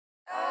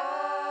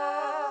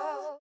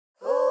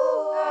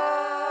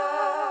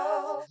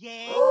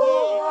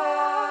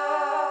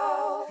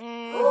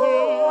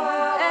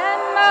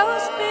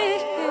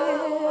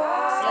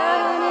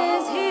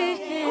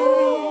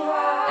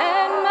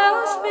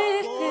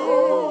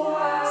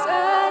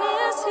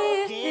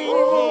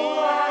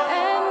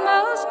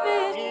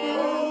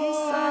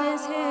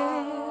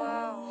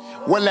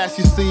What last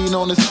you seen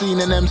on the scene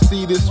and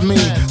MC this mean?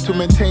 To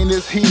maintain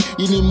this heat,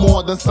 you need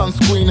more than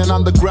sunscreen. An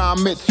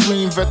underground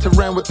midstream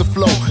veteran with the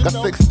flow. Got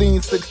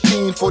 16,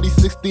 16, 40,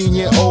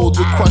 16-year-olds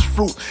with crushed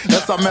fruit.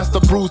 That's our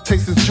master Bruce,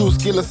 takes his juice,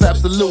 skill is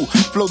absolute.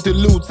 Flow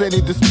dilutes any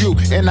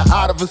dispute in the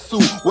art of a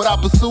suit. What I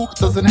pursue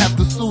doesn't have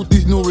to suit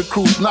these new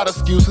recruits. Not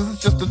excuses,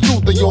 it's just the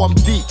truth that yo, I'm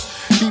deep.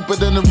 Deeper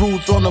than the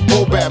roots on a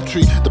baobab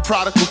tree. The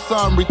prodigal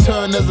son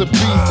returned as a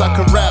beast. I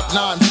can rap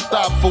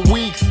non-stop for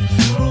weeks.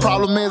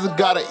 Problem is I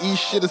gotta eat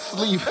shit and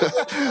sleep.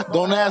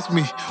 Don't ask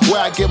me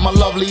where I get my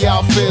lovely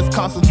outfits.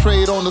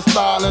 Concentrate on the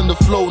style and the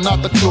flow,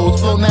 not the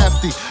clothes. Flow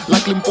nasty,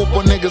 like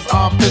Limpopo niggas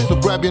armpits. So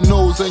grab your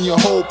nose and your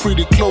hole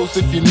pretty close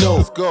if you know.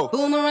 Let's go.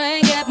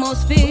 Boomerang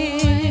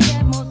atmosphere.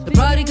 The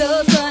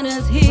prodigal son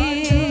is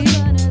here.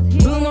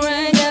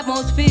 Boomerang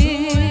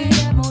atmosphere.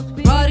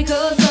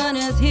 Prodigal son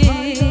is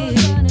here.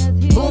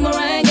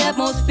 Boomerang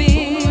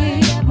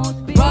atmosphere.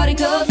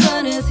 Prodigal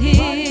son is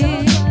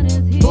here.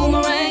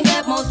 Boomerang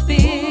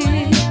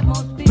atmosphere.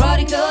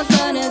 Prodigal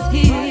son is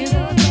here.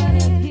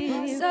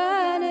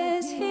 Son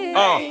is here.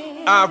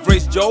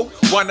 Average Joe,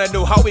 wanna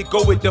know how we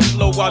go with the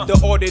flow out the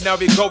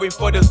ordinary, going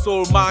for the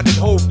soul, mind and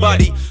whole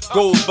body.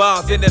 Gold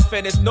bars in the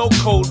fence, no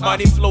cold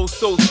money. Flow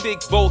so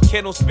thick,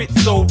 volcano spit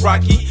so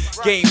rocky.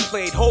 Game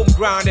played, home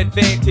ground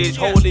advantage,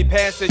 holy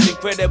passage,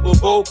 incredible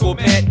vocal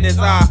madness.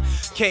 I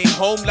came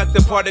home like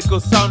the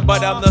prodigal son,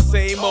 but I'm the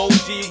same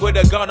OG with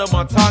a gun on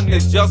my tongue.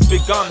 It's just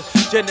begun.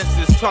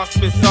 Genesis, trust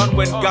me son,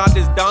 when God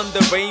is done,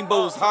 the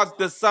rainbows hug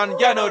the sun.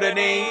 You know the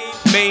name.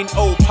 Main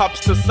O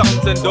pops to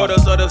sons and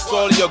daughters of the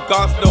soil. Your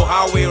gods know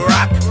how we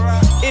rock.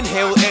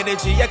 Inhale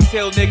energy,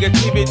 exhale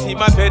negativity.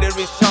 My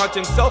battery's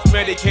charging,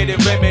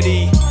 self-medicated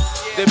remedy.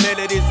 The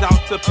melody's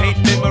out to paint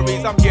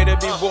memories. I'm gonna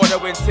be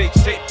water and take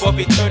shape of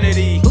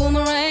eternity.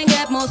 Boomerang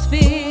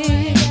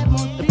atmosphere.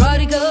 The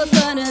prodigal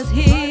son is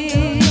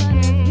here.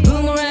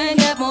 Boomerang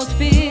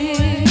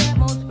atmosphere.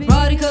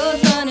 Prodigal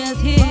son is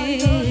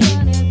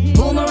here.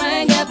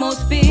 Boomerang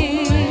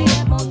atmosphere.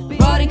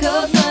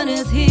 Prodigal son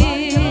is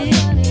here.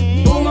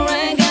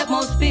 Boomerang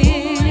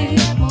atmosphere.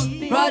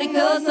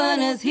 Prodigal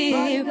son is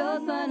here.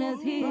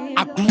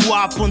 I grew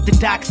up on the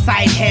dark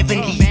side,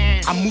 heavenly.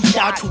 I moved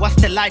out to watch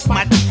the life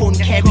microphone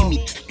carry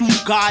me.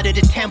 Stood guard at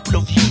the temple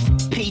of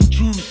youth, paid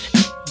dues,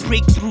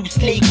 breakthroughs,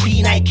 slay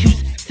queen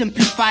IQs.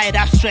 Simplified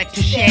abstract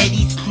to share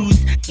these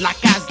clues.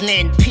 Like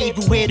Aslan, pave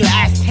the way to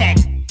Aztec.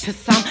 To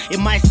some, it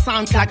might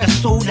sound like a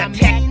soul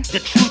attack. The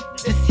truth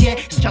this year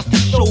is just a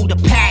shoulder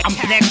pad. I'm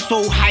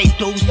BlckSoul, high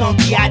dose on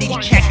reality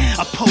check.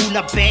 A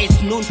polar bear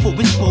is known for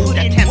its bold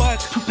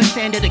attempts.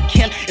 2% of the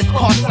kill is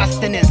called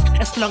sustenance.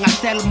 As long as I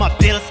sell my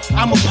bills,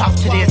 I'm a puff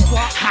to this.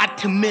 Hard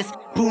to miss,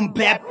 boom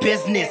bap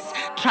business.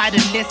 Try to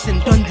listen,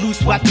 don't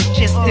lose what the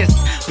gist is.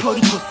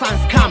 Prodigal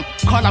sons come,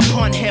 call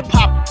upon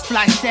hip-hop.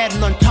 Fly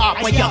saddle on top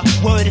where your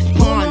word is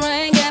born.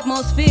 Boomerang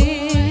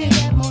atmosphere.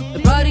 The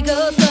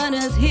prodigal son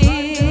is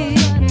here.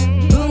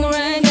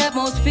 Boomerang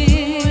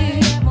atmosphere.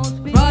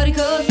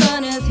 Prodigal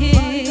son is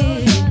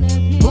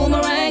here.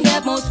 Boomerang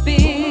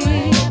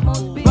atmosphere.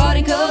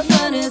 Prodigal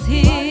son is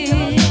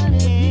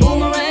here.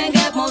 Boomerang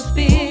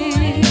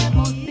atmosphere.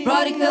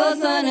 Prodigal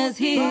son is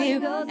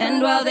here.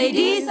 And while they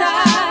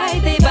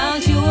decide, they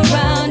bounce you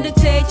around to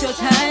take your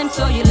time,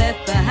 so you're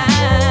left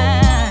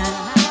behind.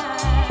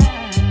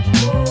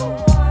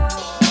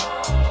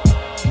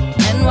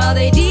 And while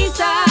they